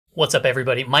What's up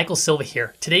everybody, Michael Silva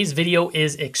here. Today's video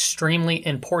is extremely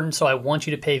important, so I want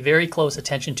you to pay very close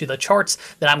attention to the charts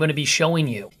that I'm going to be showing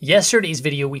you. Yesterday's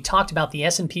video, we talked about the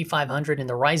S&P 500 and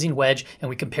the rising wedge, and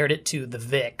we compared it to the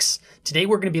VIX. Today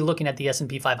we're going to be looking at the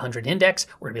S&P 500 index,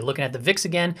 we're going to be looking at the VIX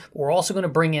again, but we're also going to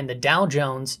bring in the Dow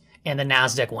Jones and the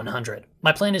Nasdaq 100.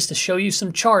 My plan is to show you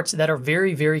some charts that are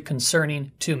very, very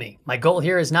concerning to me. My goal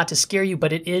here is not to scare you,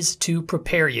 but it is to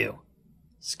prepare you.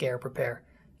 Scare, prepare.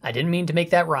 I didn't mean to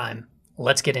make that rhyme.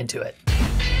 Let's get into it.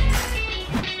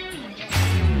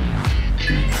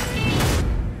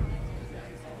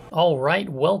 All right,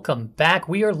 welcome back.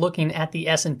 We are looking at the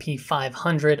S&P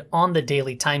 500 on the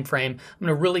daily time frame. I'm going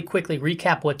to really quickly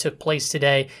recap what took place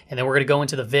today, and then we're going to go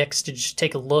into the VIX to just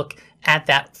take a look at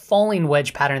that falling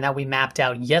wedge pattern that we mapped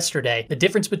out yesterday. The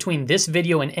difference between this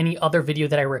video and any other video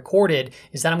that I recorded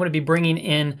is that I'm going to be bringing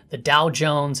in the Dow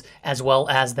Jones as well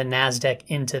as the Nasdaq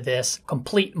into this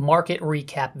complete market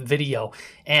recap video.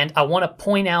 And I want to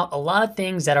point out a lot of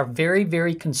things that are very,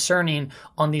 very concerning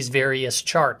on these various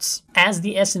charts. As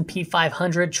the S&P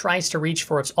 500 tries to reach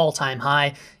for its all-time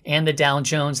high and the Dow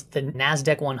Jones, the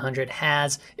Nasdaq 100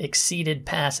 has exceeded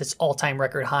past its all-time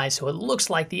record high. So it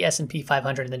looks like the S&P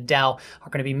 500 and the Dow are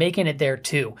going to be making it there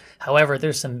too. However,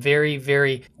 there's some very,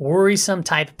 very worrisome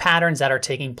type patterns that are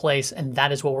taking place, and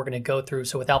that is what we're going to go through.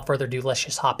 So without further ado, let's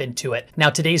just hop into it. Now,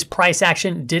 today's price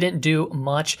action didn't do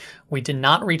much. We did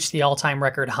not reach the all-time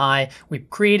record high. We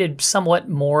created somewhat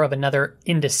more of another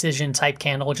indecision type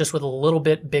candle, just with a little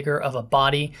bit bigger of a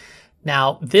body.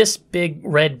 Now, this big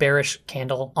red bearish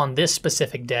candle on this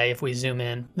specific day, if we zoom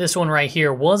in, this one right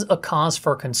here was a cause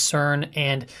for concern,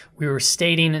 and we were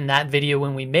stating in that video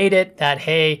when we made it that,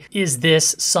 hey, is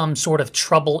this some sort of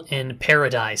trouble in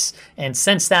paradise? And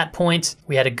since that point,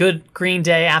 we had a good green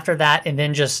day after that, and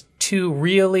then just two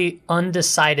really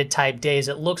undecided type days.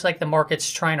 It looks like the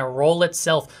market's trying to roll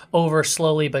itself over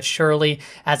slowly but surely,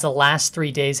 as the last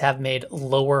 3 days have made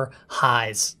lower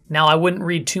highs. Now, I wouldn't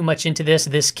read too much into this.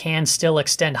 This can still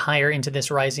extend higher into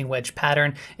this rising wedge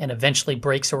pattern and eventually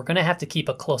break, so we're going to have to keep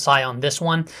a close eye on this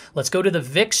one. Let's go to the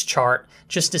VIX chart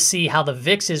just to see how the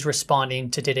VIX is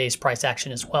responding to today's price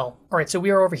action as well. All right, so we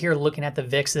are over here looking at the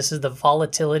VIX. This is the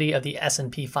volatility of the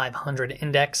S&P 500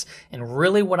 index, and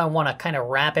really what I want to kind of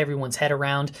wrap everyone's head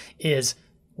around is,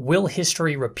 will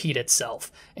history repeat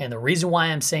itself? And the reason why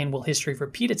I'm saying will history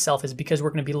repeat itself is because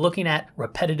we're going to be looking at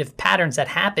repetitive patterns that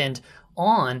happened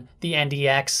on the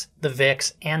NDX, the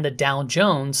VIX, and the Dow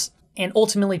Jones, and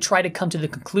ultimately try to come to the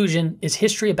conclusion, is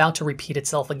history about to repeat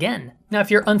itself again? Now, if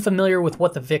you're unfamiliar with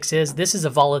what the VIX is, this is a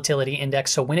volatility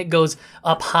index. So when it goes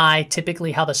up high,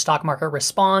 typically how the stock market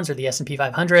responds, or the S&P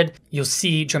 500, you'll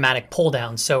see dramatic pull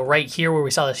down. So right here where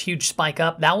we saw this huge spike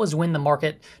up, that was when the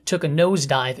market took a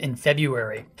nosedive in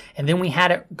February. And then we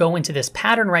had it go into this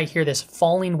pattern right here, this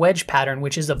falling wedge pattern,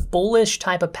 which is a bullish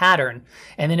type of pattern.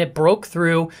 And then it broke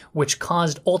through, which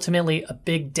caused ultimately a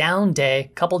big down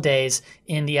day, couple days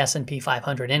in the S&P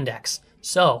 500 index.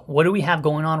 So what do we have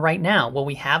going on right now? Well,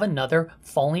 we have another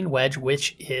falling wedge,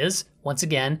 which is, once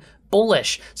again,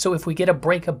 bullish. So if we get a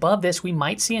break above this, we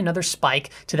might see another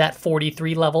spike to that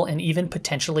 43 level and even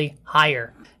potentially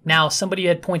higher. Now, somebody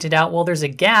had pointed out, well, there's a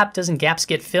gap. Doesn't gaps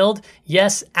get filled?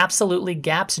 Yes, absolutely.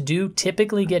 Gaps do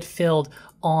typically get filled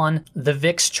on the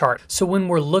VIX chart. So when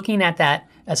we're looking at that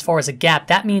as far as a gap,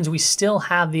 that means we still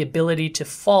have the ability to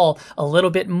fall a little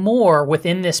bit more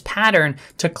within this pattern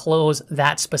to close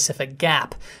that specific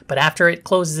gap. But after it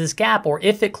closes this gap, or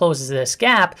if it closes this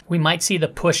gap, we might see the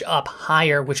push up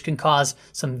higher, which can cause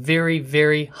some very,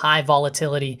 very high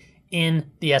volatility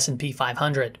in the S&P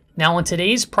 500. Now, on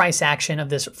today's price action of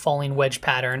this falling wedge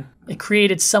pattern, it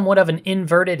created somewhat of an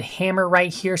inverted hammer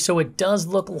right here. So it does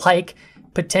look like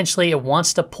potentially it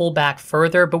wants to pull back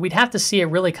further, but we'd have to see it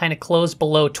really kind of close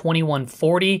below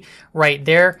 2140 right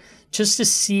there just to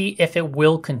see if it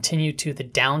will continue to the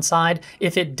downside.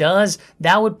 If it does,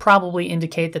 that would probably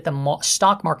indicate that the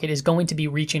stock market is going to be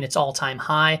reaching its all-time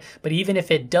high. But even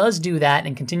if it does do that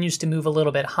and continues to move a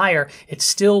little bit higher, it's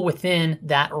still within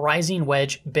that rising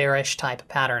wedge bearish type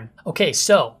pattern. Okay,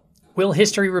 so will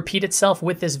history repeat itself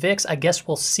with this VIX? I guess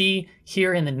we'll see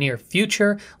here in the near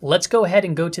future. Let's go ahead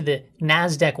and go to the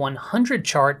Nasdaq 100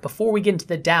 chart before we get into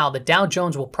the Dow. The Dow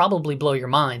Jones will probably blow your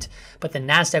mind, but the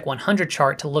Nasdaq 100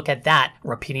 chart to look at that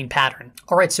repeating pattern.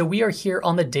 All right, so we are here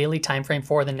on the daily time frame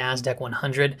for the Nasdaq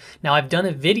 100. Now, I've done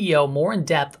a video more in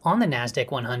depth on the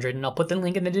Nasdaq 100, and I'll put the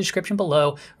link in the description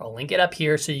below. I'll link it up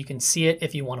here so you can see it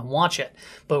if you want to watch it.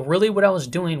 But really what I was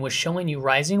doing was showing you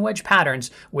rising wedge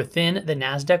patterns within the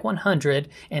Nasdaq 100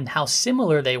 and how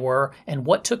similar they were and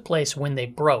what took place when they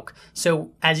broke.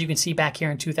 So as you can see back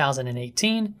here in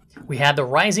 2018, we had the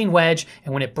rising wedge,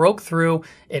 and when it broke through,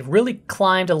 it really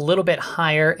climbed a little bit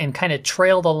higher and kind of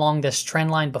trailed along this trend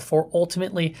line before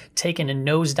ultimately taking a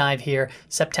nosedive here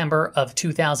September of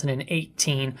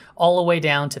 2018 all the way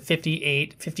down to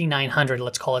 5,900,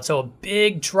 let's call it. So a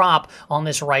big drop on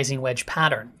this rising wedge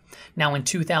pattern. Now in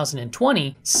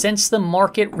 2020, since the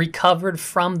market recovered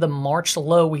from the March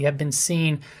low, we have been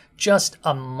seeing just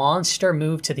a monster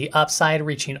move to the upside,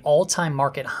 reaching all-time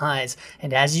market highs.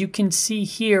 And as you can see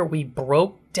here, we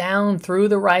broke down through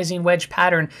the rising wedge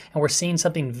pattern, and we're seeing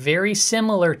something very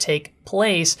similar take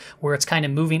place where it's kind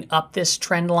of moving up this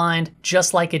trend line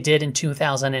just like it did in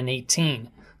 2018.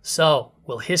 So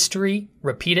will history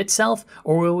repeat itself,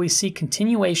 or will we see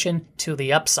continuation to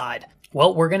the upside?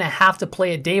 Well, we're going to have to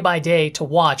play it day by day to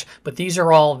watch, but these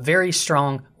are all very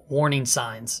strong warning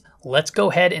signs. Let's go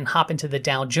ahead and hop into the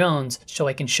Dow Jones so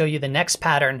I can show you the next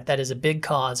pattern that is a big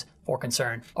cause for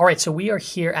concern. All right, so we are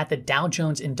here at the Dow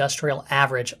Jones Industrial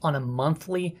Average on a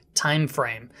monthly time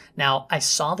frame. Now, I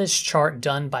saw this chart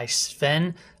done by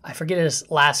Sven. I forget his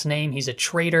last name. He's a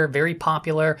trader, very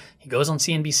popular. He goes on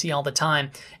CNBC all the time.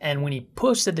 And when he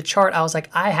posted the chart, I was like,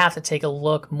 I have to take a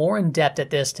look more in depth at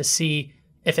this to see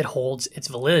if it holds its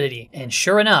validity. And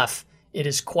sure enough, it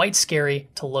is quite scary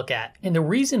to look at. And the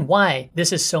reason why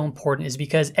this is so important is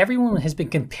because everyone has been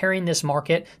comparing this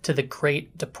market to the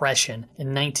Great Depression in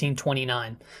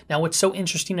 1929. Now, what's so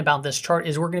interesting about this chart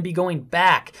is we're going to be going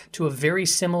back to a very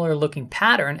similar looking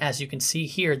pattern. As you can see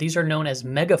here, these are known as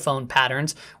megaphone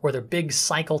patterns, or they're big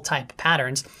cycle type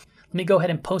patterns. Let me go ahead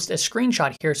and post a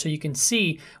screenshot here so you can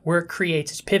see where it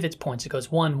creates its pivot points. It goes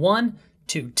 1, 1,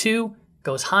 2, 2,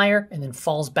 goes higher, and then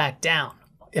falls back down.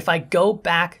 If I go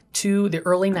back to the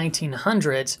early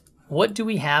 1900s, what do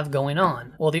we have going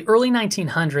on? Well, the early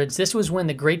 1900s, this was when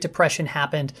the Great Depression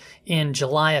happened in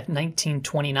July of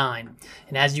 1929.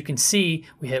 And as you can see,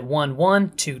 we hit 1, 1,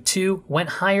 2, 2, went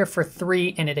higher for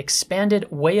 3, and it expanded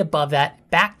way above that,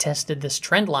 back tested this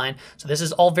trend line. So this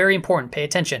is all very important. Pay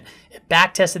attention. It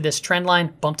back tested this trend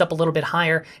line, bumped up a little bit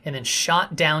higher, and then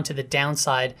shot down to the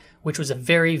downside, which was a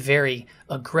very, very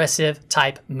aggressive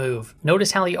type move.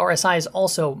 Notice how the RSI is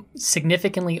also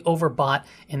significantly overbought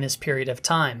in this period of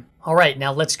time. All right,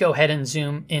 now let's go ahead and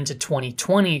zoom into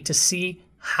 2020 to see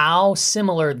how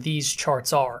similar these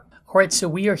charts are. All right, so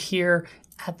we are here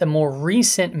at the more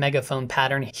recent megaphone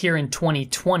pattern here in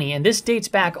 2020, and this dates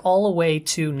back all the way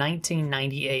to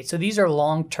 1998. So these are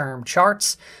long-term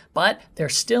charts, but they're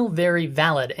still very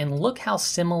valid, and look how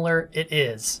similar it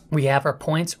is. We have our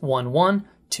points 1, 1,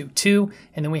 2, 2,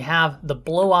 and then we have the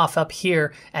blow off up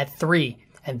here at 3.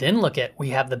 And then look at, we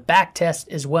have the back test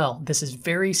as well. This is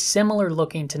very similar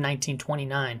looking to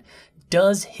 1929.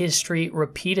 Does history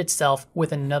repeat itself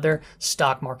with another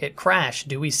stock market crash?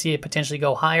 Do we see it potentially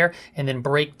go higher and then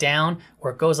break down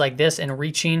where it goes like this and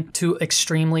reaching to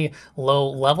extremely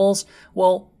low levels?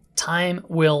 Well, time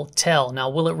will tell. Now,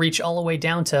 will it reach all the way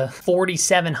down to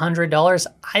 $4,700?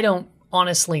 I don't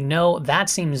honestly know. That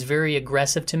seems very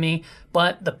aggressive to me,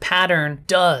 but the pattern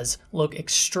does look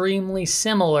extremely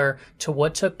similar to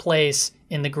what took place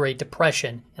in the Great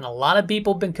Depression. And a lot of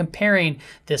people have been comparing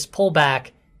this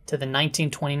pullback to the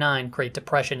 1929 Great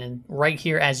Depression. And right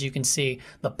here, as you can see,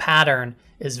 the pattern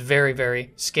is very,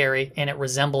 very scary, and it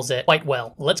resembles it quite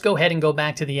well. Let's go ahead and go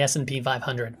back to the S&P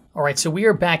 500. All right, so we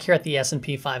are back here at the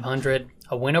S&P 500.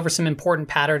 I went over some important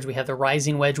patterns. We have the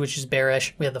rising wedge, which is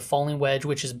bearish. We have the falling wedge,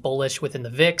 which is bullish within the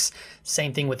VIX.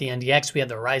 Same thing with the NDX. We have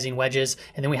the rising wedges.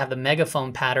 And then we have the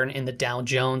megaphone pattern in the Dow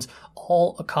Jones,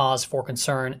 all a cause for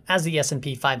concern as the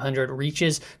S&P 500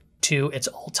 reaches to its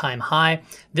all-time high.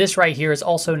 This right here is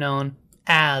also known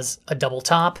as a double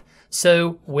top.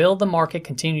 So will the market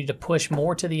continue to push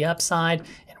more to the upside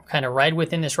and kind of ride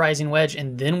within this rising wedge,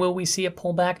 and then will we see a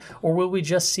pullback, or will we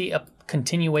just see a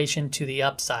continuation to the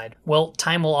upside? Well,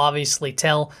 time will obviously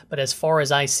tell, but as far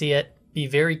as I see it, be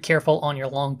very careful on your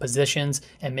long positions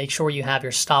and make sure you have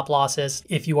your stop losses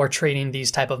if you are trading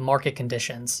these type of market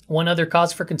conditions. One other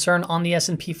cause for concern on the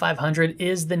S&P 500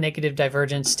 is the negative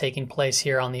divergence taking place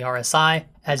here on the RSI.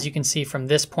 As you can see from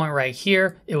this point right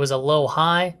here, it was a low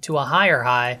high to a higher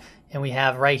high, and we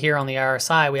have right here on the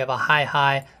RSI, we have a high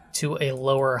high to a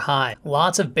lower high.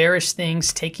 Lots of bearish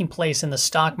things taking place in the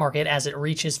stock market as it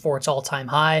reaches for its all-time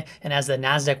high and as the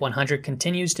Nasdaq 100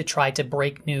 continues to try to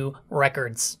break new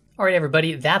records. All right,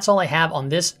 everybody, that's all I have on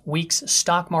this week's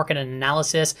stock market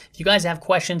analysis. If you guys have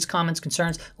questions, comments,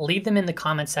 concerns, leave them in the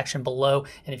comment section below.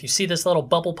 And if you see this little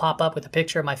bubble pop up with a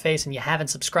picture of my face and you haven't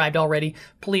subscribed already,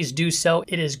 please do so.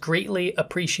 It is greatly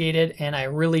appreciated, and I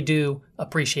really do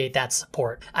appreciate that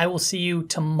support. I will see you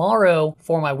tomorrow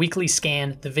for my weekly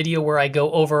scan, the video where I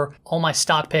go over all my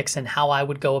stock picks and how I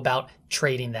would go about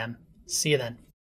trading them. See you then.